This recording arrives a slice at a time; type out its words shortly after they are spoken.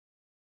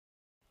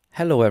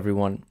Hello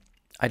everyone,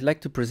 I'd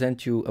like to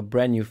present you a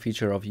brand new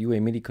feature of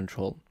UAD Midi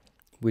Control,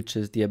 which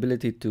is the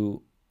ability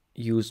to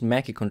use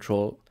Mackie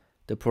Control,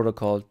 the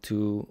protocol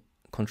to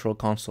control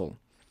console.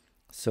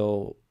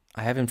 So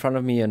I have in front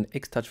of me an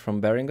X-Touch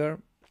from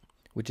Behringer,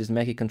 which is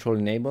Mackie Control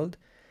enabled,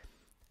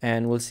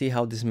 and we'll see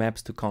how this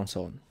maps to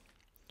console.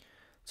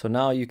 So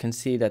now you can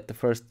see that the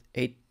first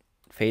 8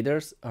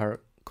 faders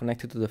are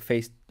connected to the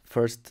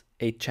first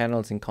 8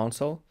 channels in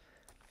console.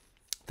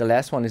 The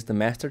last one is the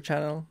master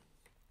channel.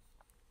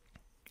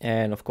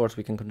 And of course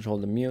we can control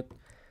the mute,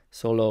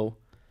 solo,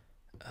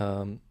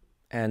 and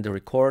the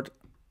record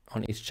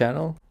on each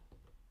channel.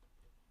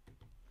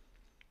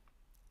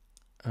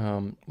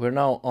 We're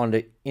now on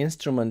the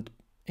instrument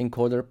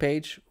encoder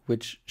page,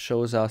 which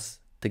shows us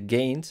the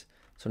gains.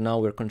 So now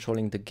we're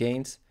controlling the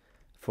gains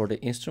for the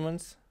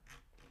instruments.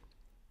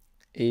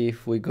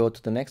 If we go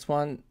to the next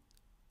one,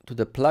 to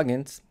the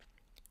plugins,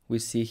 we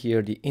see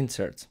here the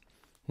inserts.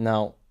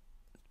 Now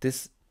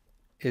this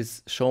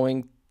is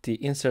showing the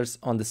inserts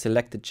on the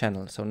selected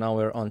channel. So now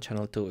we're on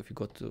channel 2. If you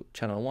go to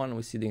channel 1,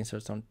 we see the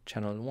inserts on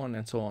channel 1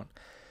 and so on.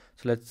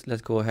 So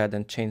let's go ahead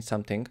and change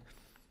something.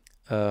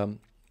 For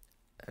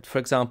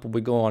example,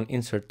 we go on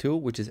insert 2,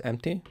 which is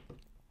empty.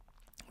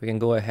 We can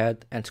go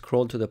ahead and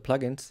scroll to the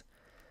plugins.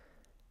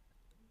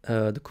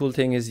 The cool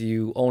thing is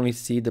you only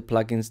see the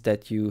plugins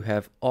that you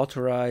have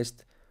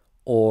authorized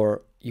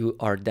or you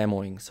are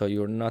demoing. So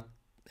you're not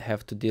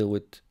have to deal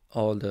with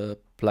all the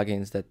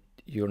plugins that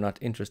you're not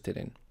interested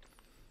in.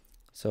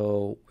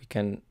 So we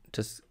can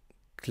just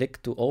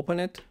click to open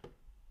it,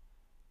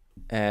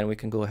 and we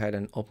can go ahead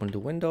and open the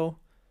window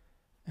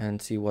and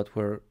see what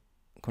we're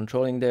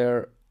controlling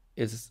there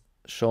is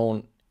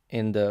shown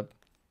in the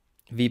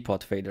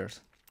V-pot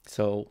faders.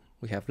 So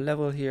we have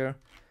level here.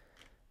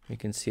 We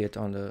can see it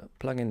on the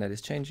plugin that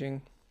is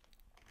changing.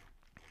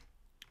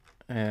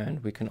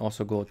 And we can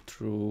also go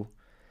through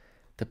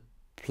the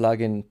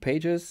plugin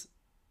pages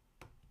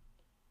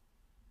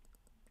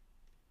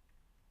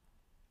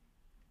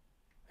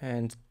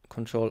and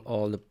control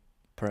all the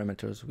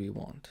parameters we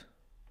want.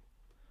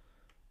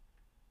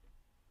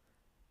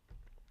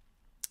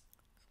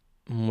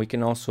 We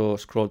can also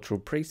scroll through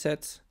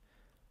presets.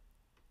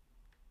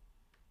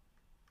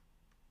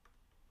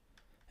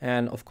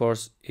 And of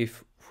course,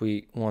 if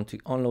we want to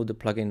unload the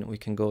plugin, we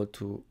can go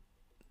to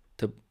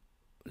the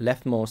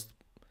leftmost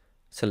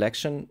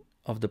selection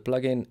of the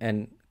plugin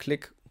and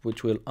click,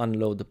 which will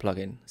unload the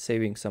plugin,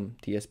 saving some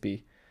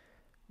TSP,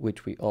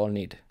 which we all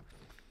need.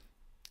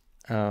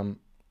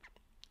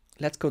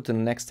 Let's go to the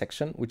next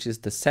section, which is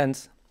the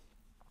sense.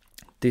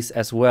 This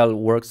as well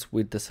works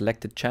with the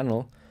selected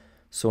channel.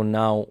 So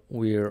now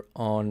we're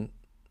on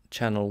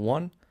channel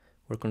 1.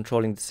 We're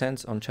controlling the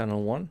sense on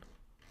channel 1.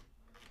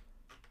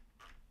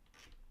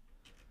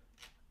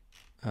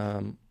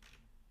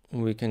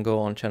 We can go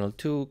on channel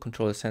 2,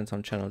 control the sense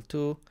on channel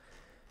 2.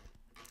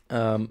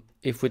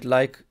 If we'd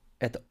like,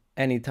 at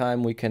any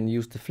time, we can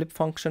use the flip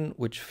function,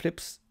 which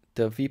flips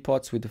the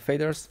V-pots with the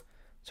faders.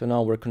 So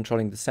now we're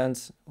controlling the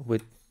sense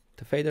with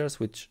the faders,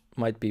 which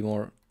might be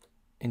more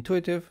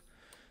intuitive.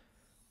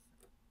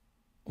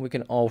 We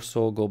can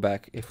also go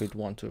back if we'd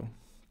want to.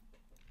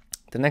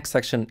 The next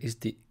section is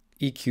the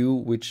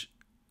EQ, which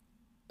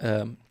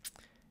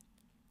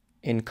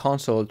in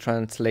console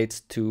translates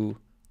to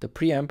the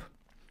preamp.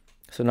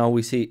 So now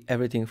we see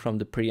everything from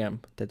the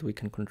preamp that we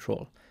can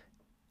control,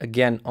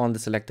 again on the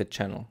selected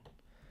channel.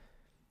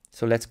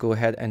 So let's go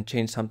ahead and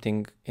change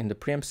something in the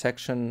preamp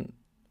section.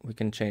 We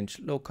can change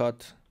low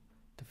cut,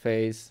 the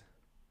phase,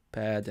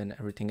 pad, and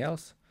everything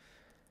else.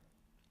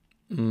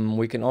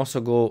 We can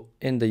also go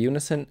in the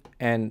unison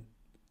and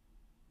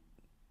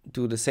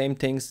do the same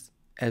things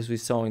as we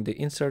saw in the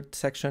insert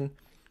section.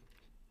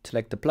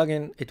 Select the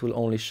plugin, it will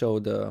only show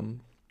the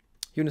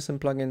unison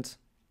plugins.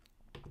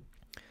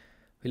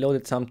 We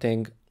loaded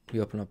something, we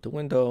open up the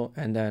window,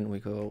 and then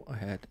we go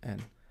ahead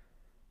and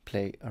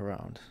play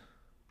around.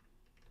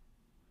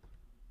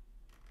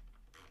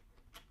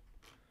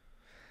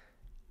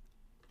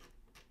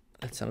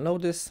 Let's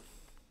unload this.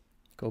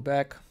 Go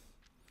back.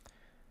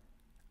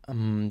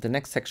 The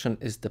next section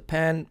is the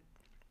pan.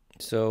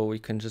 So we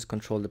can just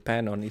control the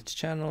pan on each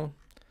channel.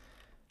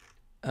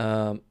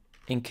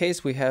 In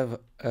case we have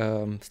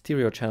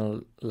stereo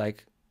channel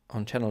like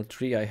on channel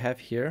 3 I have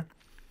here,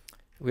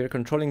 we are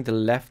controlling the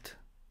left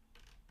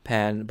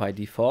pan by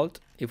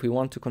default. If we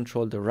want to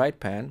control the right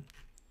pan,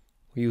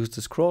 we use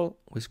the scroll.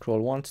 We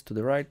scroll once to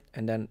the right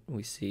and then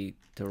we see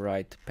the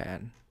right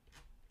pan.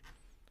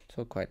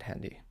 So quite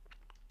handy.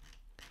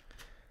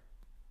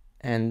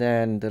 And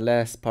then the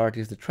last part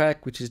is the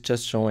track, which is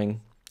just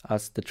showing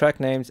us the track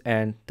names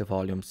and the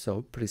volumes.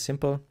 So pretty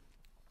simple.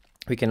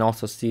 We can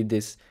also see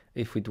this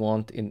if we'd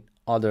want in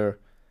other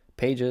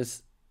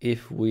pages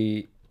if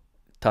we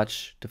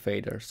touch the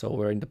fader. So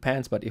we're in the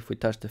pans, but if we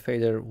touch the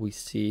fader, we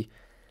see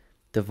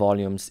the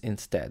volumes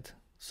instead.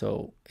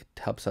 So it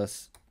helps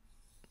us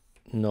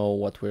know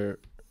what we're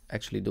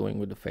actually doing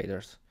with the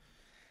faders.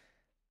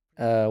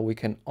 We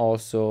can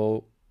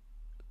also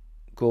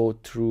go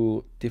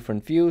through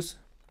different views.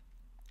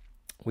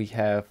 We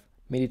have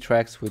MIDI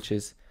tracks, which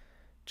is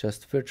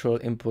just virtual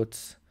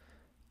inputs,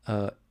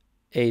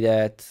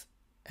 ADAT,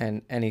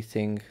 and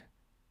anything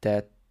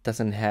that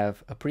doesn't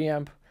have a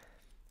preamp.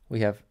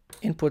 We have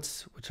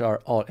inputs, which are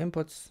all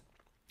inputs.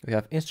 We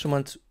have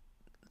instruments,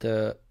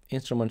 the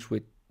instruments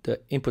with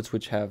the inputs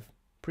which have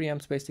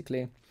preamps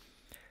basically.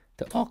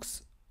 The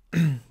aux,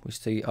 we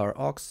see our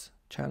aux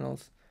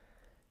channels,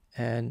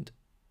 and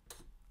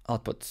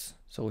outputs.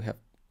 So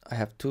I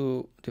have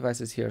two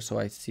devices here, so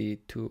I see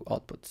two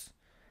outputs,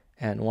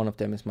 and one of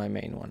them is my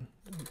main one.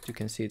 You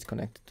can see it's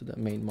connected to the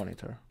main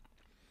monitor.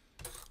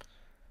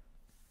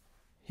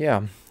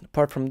 Yeah,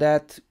 apart from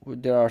that,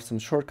 there are some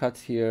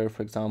shortcuts here.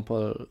 For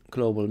example,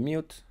 global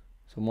mute,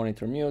 so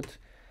monitor mute.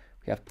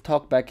 We have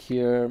talkback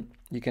here.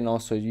 You can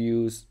also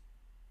use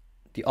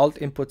the alt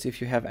inputs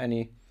if you have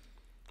any.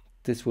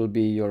 This will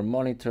be your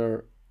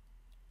monitor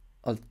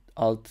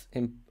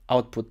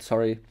output,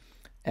 sorry,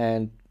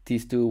 and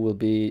these two will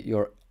be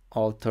your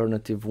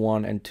alternative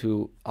 1 and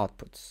 2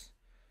 outputs.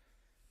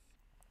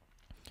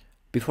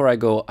 Before I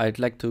go, I'd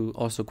like to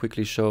also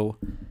quickly show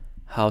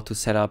how to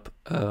set up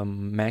a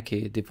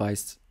Mackie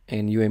device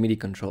in UAD Midi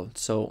Control.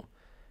 So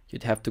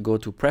you'd have to go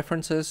to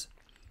Preferences,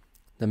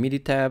 the MIDI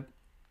tab,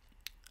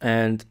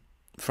 and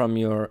from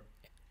your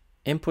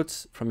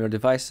inputs, from your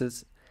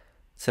devices,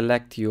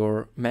 select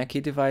your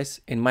Mackie device.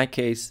 In my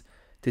case,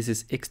 this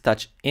is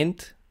Xtouch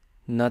Int,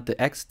 not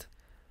the X.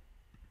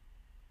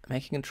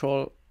 Mackie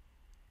Control,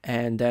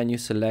 and then you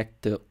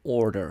select the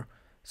order.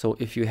 So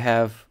if you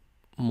have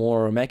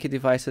more Mackie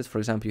devices, for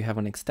example, you have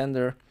an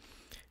extender,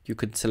 you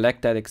could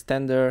select that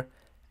extender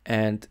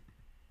and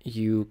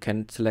you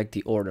can select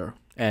the order.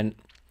 And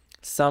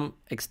some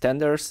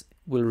extenders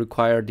will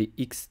require the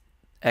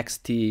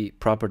XT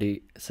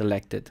property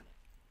selected.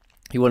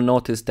 You will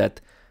notice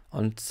that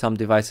on some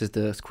devices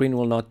the screen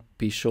will not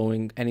be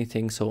showing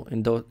anything, so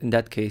in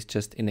that case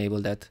just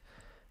enable that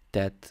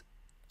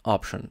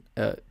option.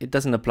 It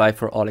doesn't apply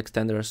for all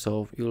extenders,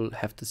 so you'll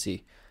have to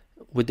see.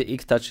 With the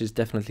Xtouch it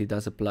definitely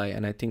does apply,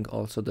 and I think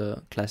also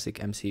the classic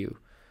MCU.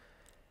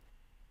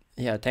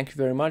 Yeah, thank you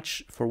very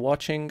much for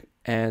watching,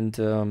 and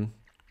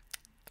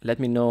let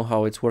me know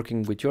how it's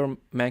working with your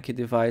Mackie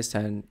device,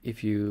 and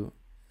if you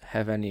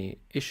have any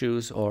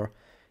issues or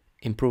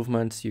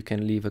improvements, you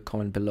can leave a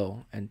comment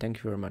below. And thank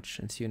you very much,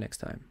 and see you next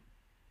time.